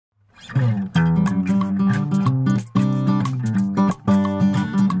Are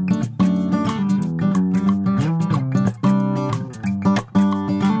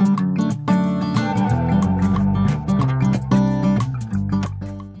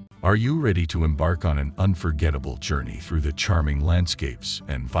you ready to embark on an unforgettable journey through the charming landscapes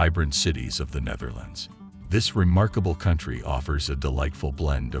and vibrant cities of the Netherlands? This remarkable country offers a delightful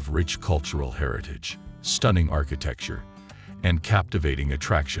blend of rich cultural heritage, stunning architecture, and captivating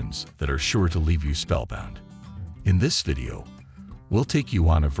attractions that are sure to leave you spellbound. In this video, we'll take you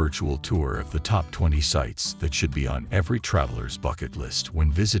on a virtual tour of the top 20 sites that should be on every traveler's bucket list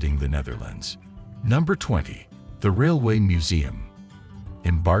when visiting the Netherlands. Number 20. The Railway Museum.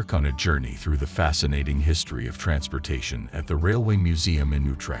 Embark on a journey through the fascinating history of transportation at the Railway Museum in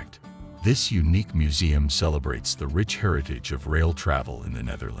Utrecht. This unique museum celebrates the rich heritage of rail travel in the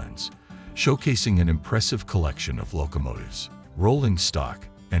Netherlands, showcasing an impressive collection of locomotives, rolling stock,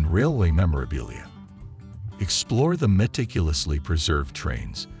 and railway memorabilia. Explore the meticulously preserved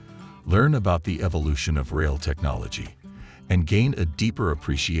trains, learn about the evolution of rail technology, and gain a deeper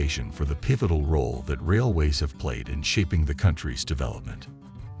appreciation for the pivotal role that railways have played in shaping the country's development.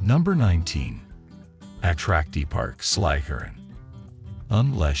 Number 19. Attractiepark Slagharen.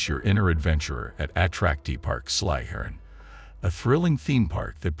 Unleash your inner adventurer at Attractiepark Slagharen, a thrilling theme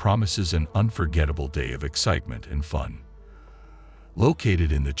park that promises an unforgettable day of excitement and fun.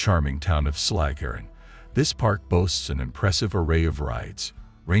 Located in the charming town of Slagharen, this park boasts an impressive array of rides,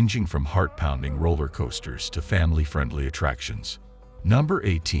 ranging from heart-pounding roller coasters to family-friendly attractions. Number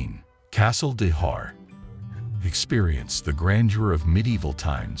 18. Castle de Haar. Experience the grandeur of medieval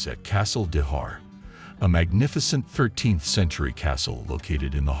times at Castle de Haar, a magnificent 13th-century castle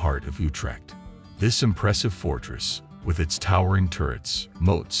located in the heart of Utrecht. This impressive fortress, with its towering turrets,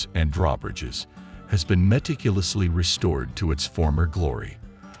 moats, and drawbridges, has been meticulously restored to its former glory,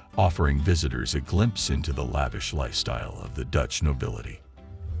 offering visitors a glimpse into the lavish lifestyle of the Dutch nobility.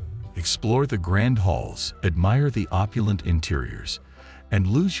 Explore the grand halls, admire the opulent interiors, and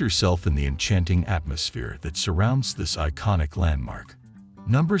lose yourself in the enchanting atmosphere that surrounds this iconic landmark.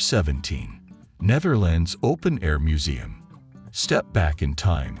 Number 17. Netherlands Open Air Museum. Step back in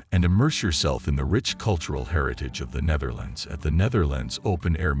time and immerse yourself in the rich cultural heritage of the Netherlands at the Netherlands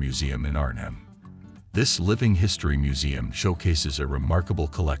Open Air Museum in Arnhem. This living history museum showcases a remarkable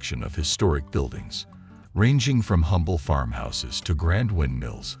collection of historic buildings, ranging from humble farmhouses to grand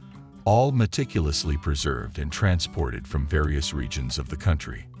windmills, all meticulously preserved and transported from various regions of the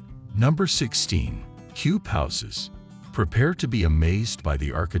country. Number 16. Cube Houses. Prepare to be amazed by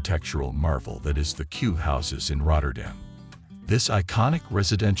the architectural marvel that is the Cube Houses in Rotterdam. This iconic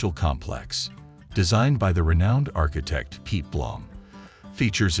residential complex, designed by the renowned architect Piet Blom,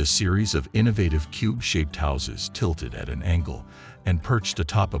 features a series of innovative cube-shaped houses tilted at an angle and perched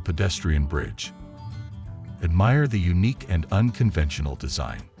atop a pedestrian bridge. Admire the unique and unconventional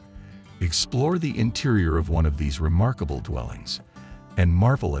design. Explore the interior of one of these remarkable dwellings, and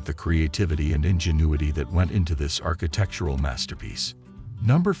marvel at the creativity and ingenuity that went into this architectural masterpiece.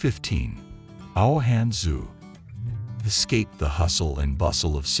 Number 15. Ouwehands Zoo. Escape the hustle and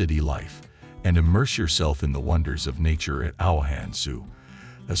bustle of city life and immerse yourself in the wonders of nature at Ouwehands Zoo,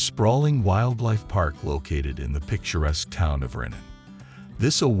 a sprawling wildlife park located in the picturesque town of Rhenen.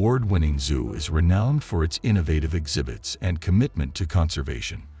 This award-winning zoo is renowned for its innovative exhibits and commitment to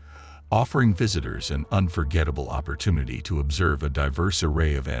conservation, offering visitors an unforgettable opportunity to observe a diverse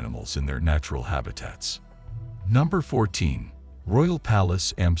array of animals in their natural habitats. Number 14. Royal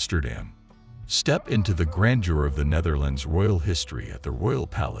Palace Amsterdam. Step into the grandeur of the Netherlands' royal history at the Royal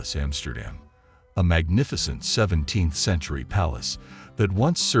Palace Amsterdam, a magnificent 17th-century palace that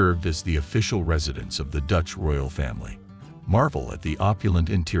once served as the official residence of the Dutch royal family. Marvel at the opulent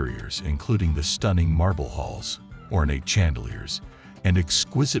interiors, including the stunning marble halls, ornate chandeliers, and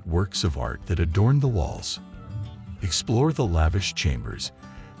exquisite works of art that adorn the walls. Explore the lavish chambers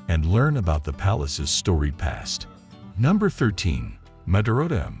and learn about the palace's storied past. Number 13.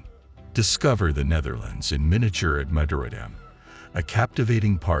 Rotterdam. Discover the Netherlands in miniature at Rotterdam, a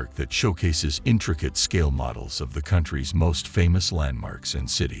captivating park that showcases intricate scale models of the country's most famous landmarks and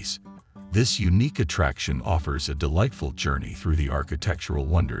cities. This unique attraction offers a delightful journey through the architectural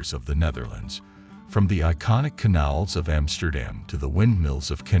wonders of the Netherlands, from the iconic canals of Amsterdam to the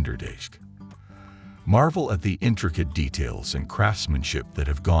windmills of Kinderdijk. Marvel at the intricate details and craftsmanship that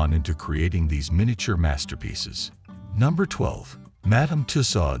have gone into creating these miniature masterpieces. Number 12. Madame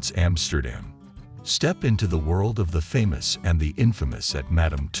Tussauds Amsterdam. Step into the world of the famous and the infamous at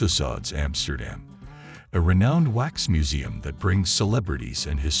Madame Tussauds Amsterdam, a renowned wax museum that brings celebrities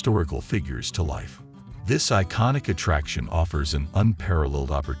and historical figures to life. This iconic attraction offers an unparalleled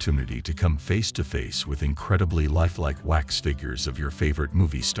opportunity to come face-to-face with incredibly lifelike wax figures of your favorite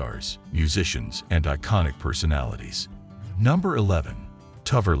movie stars, musicians, and iconic personalities. Number 11.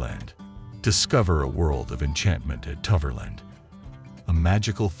 Toverland. Discover a world of enchantment at Toverland, a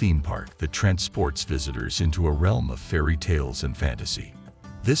magical theme park that transports visitors into a realm of fairy tales and fantasy.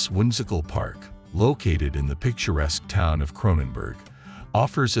 This whimsical park, located in the picturesque town of Kronenberg,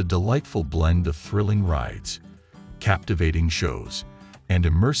 offers a delightful blend of thrilling rides, captivating shows, and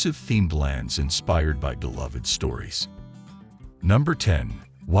immersive themed lands inspired by beloved stories. Number 10.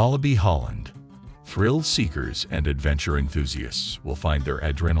 Walibi Holland. Thrill seekers and adventure enthusiasts will find their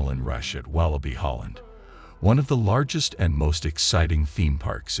adrenaline rush at Walibi Holland, one of the largest and most exciting theme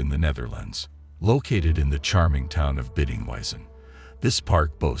parks in the Netherlands. Located in the charming town of Biddinghuizen, this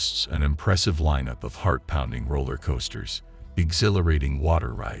park boasts an impressive lineup of heart-pounding roller coasters, exhilarating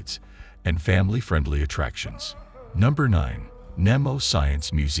water rides, and family-friendly attractions. Number 9. Nemo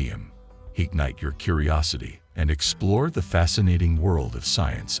Science Museum. Ignite your curiosity and explore the fascinating world of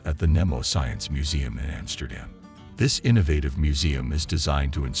science at the Nemo Science Museum in Amsterdam. This innovative museum is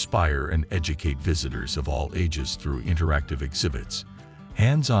designed to inspire and educate visitors of all ages through interactive exhibits,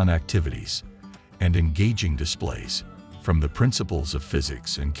 hands-on activities, and engaging displays. From the principles of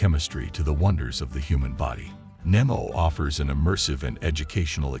physics and chemistry to the wonders of the human body, Nemo offers an immersive and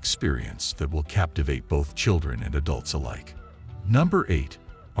educational experience that will captivate both children and adults alike. Number 8.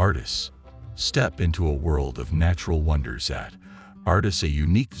 Artis. Step into a world of natural wonders at Artis, a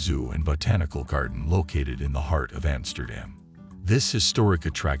unique zoo and botanical garden located in the heart of Amsterdam. This historic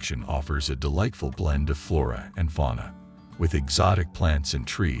attraction offers a delightful blend of flora and fauna, with exotic plants and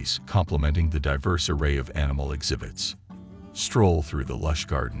trees complementing the diverse array of animal exhibits. Stroll through the lush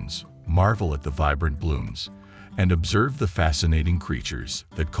gardens, marvel at the vibrant blooms, and observe the fascinating creatures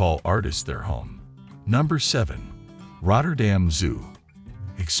that call Artis their home. Number 7. Rotterdam Zoo.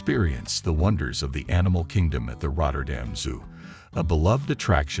 Experience the wonders of the animal kingdom at the Rotterdam Zoo, a beloved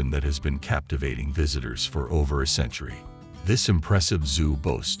attraction that has been captivating visitors for over a century. This impressive zoo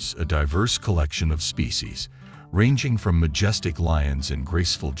boasts a diverse collection of species, ranging from majestic lions and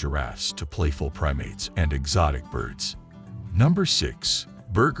graceful giraffes to playful primates and exotic birds. Number 6.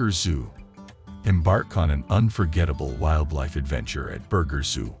 Burger Zoo. Embark on an unforgettable wildlife adventure at Burger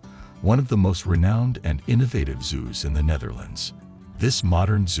Zoo, one of the most renowned and innovative zoos in the Netherlands. This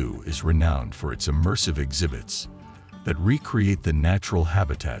modern zoo is renowned for its immersive exhibits that recreate the natural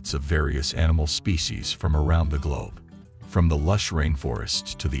habitats of various animal species from around the globe. From the lush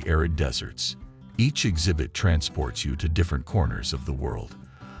rainforests to the arid deserts, each exhibit transports you to different corners of the world,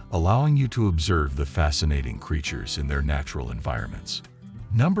 allowing you to observe the fascinating creatures in their natural environments.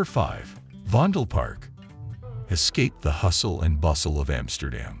 Number 5. Vondelpark. Escape the hustle and bustle of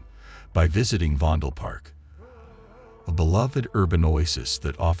Amsterdam by visiting Vondelpark, a beloved urban oasis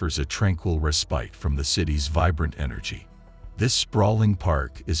that offers a tranquil respite from the city's vibrant energy. This sprawling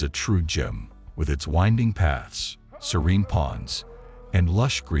park is a true gem, with its winding paths, serene ponds, and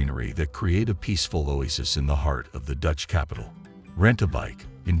lush greenery that create a peaceful oasis in the heart of the Dutch capital. Rent a bike,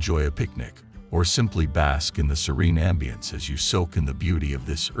 enjoy a picnic, or simply bask in the serene ambience as you soak in the beauty of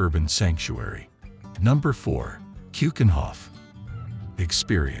this urban sanctuary. Number 4. Keukenhof.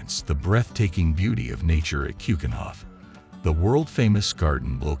 Experience the breathtaking beauty of nature at Keukenhof, the world-famous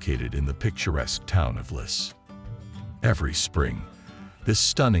garden located in the picturesque town of Lis. Every spring, this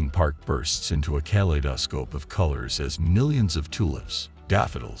stunning park bursts into a kaleidoscope of colors as millions of tulips,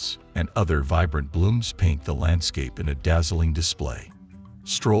 daffodils, and other vibrant blooms paint the landscape in a dazzling display.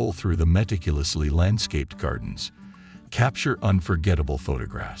 Stroll through the meticulously landscaped gardens, capture unforgettable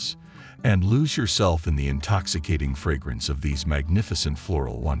photographs, and lose yourself in the intoxicating fragrance of these magnificent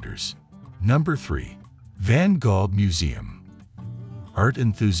floral wonders. Number 3. Van Gogh Museum. Art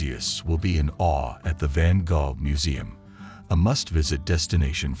enthusiasts will be in awe at the Van Gogh Museum, a must-visit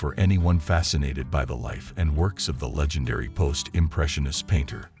destination for anyone fascinated by the life and works of the legendary post-impressionist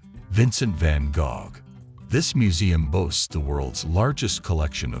painter, Vincent van Gogh. This museum boasts the world's largest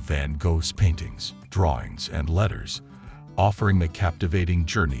collection of Van Gogh's paintings, drawings, and letters, offering a captivating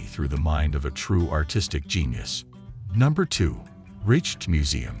journey through the mind of a true artistic genius. Number 2.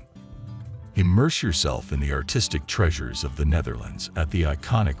 Rijksmuseum. Immerse yourself in the artistic treasures of the Netherlands at the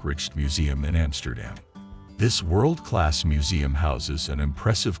iconic Rijksmuseum in Amsterdam. This world-class museum houses an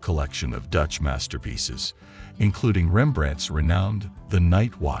impressive collection of Dutch masterpieces, including Rembrandt's renowned The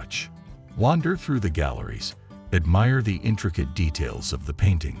Night Watch. Wander through the galleries, admire the intricate details of the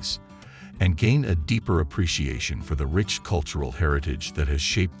paintings, and gain a deeper appreciation for the rich cultural heritage that has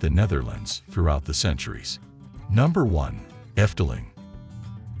shaped the Netherlands throughout the centuries. Number 1. Efteling.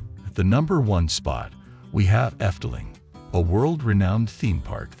 At the number 1 spot, We have Efteling, a world-renowned theme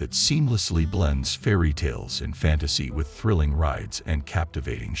park that seamlessly blends fairy tales and fantasy with thrilling rides and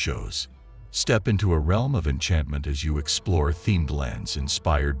captivating shows. Step into a realm of enchantment as you explore themed lands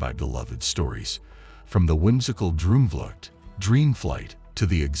inspired by beloved stories, from the whimsical Droomvlucht, Dreamflight, to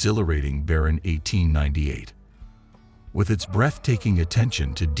the exhilarating Baron 1898. With its breathtaking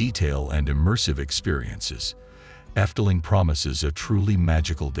attention to detail and immersive experiences, Efteling promises a truly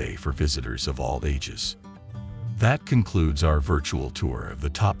magical day for visitors of all ages. That concludes our virtual tour of the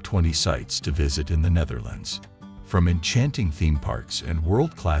top 20 sites to visit in the Netherlands. From enchanting theme parks and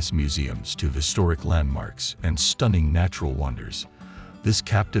world-class museums to historic landmarks and stunning natural wonders, this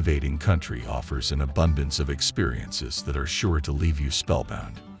captivating country offers an abundance of experiences that are sure to leave you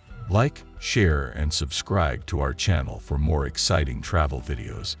spellbound. Like, share, and subscribe to our channel for more exciting travel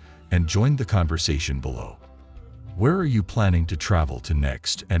videos, and join the conversation below. Where are you planning to travel to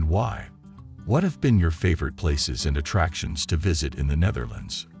next and why? What have been your favorite places and attractions to visit in the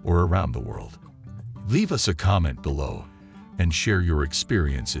Netherlands or around the world? Leave us a comment below and share your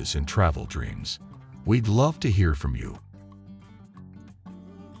experiences and travel dreams. We'd love to hear from you.